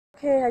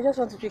Okay, I just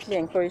want to quickly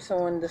encourage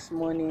someone this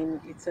morning.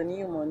 It's a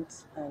new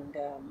month, and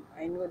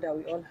I know that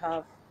we all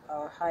have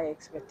our high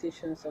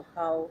expectations of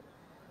how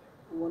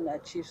we want to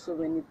achieve so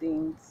many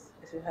things,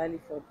 especially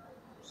for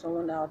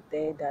someone out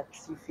there that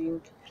you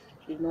think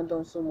you've not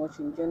done so much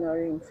in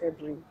January, in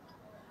February.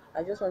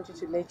 I just want you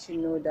to let you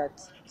know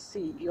that,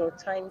 see, your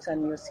times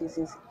and your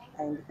seasons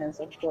are in the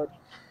hands of God.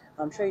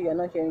 I'm sure you are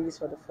not hearing this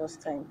for the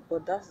first time,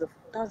 but that's the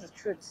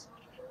truth.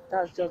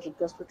 That's just the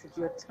gospel truth.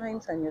 Your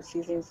times and your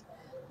seasons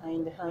are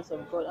in the hands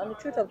of God. And the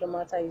truth of the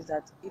matter is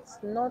that it's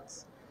not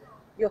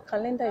your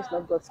calendar is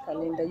not God's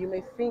calendar. You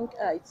may think,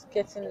 it's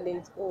getting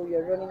late, oh,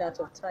 you're running out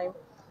of time.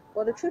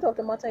 But the truth of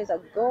the matter is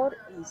that God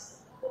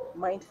is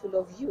mindful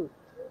of you.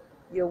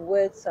 Your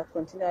words are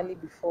continually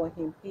before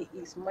Him. He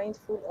is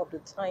mindful of the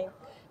time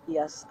He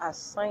has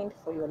assigned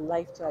for your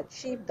life to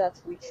achieve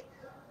that which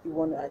you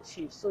want to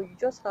achieve. So you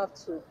just have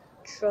to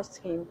trust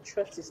Him,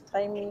 trust His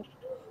timing,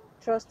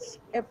 trust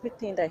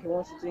everything that He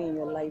wants to do in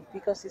your life,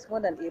 because He's more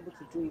than able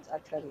to do it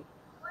actually.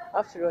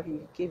 After all,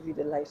 He gave you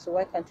the life. So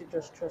why can't you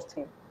just trust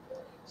Him?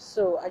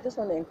 So I just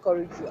want to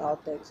encourage you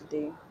out there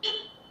today.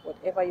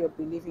 Whatever you're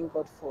believing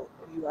God for,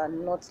 you are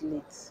not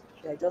late.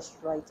 You are just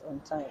right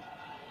on time.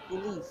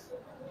 Believe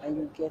and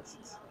you get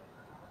it.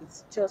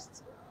 It's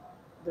just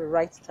the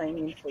right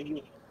timing for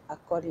you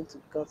according to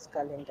God's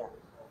calendar.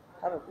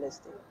 Have a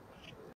blessed day.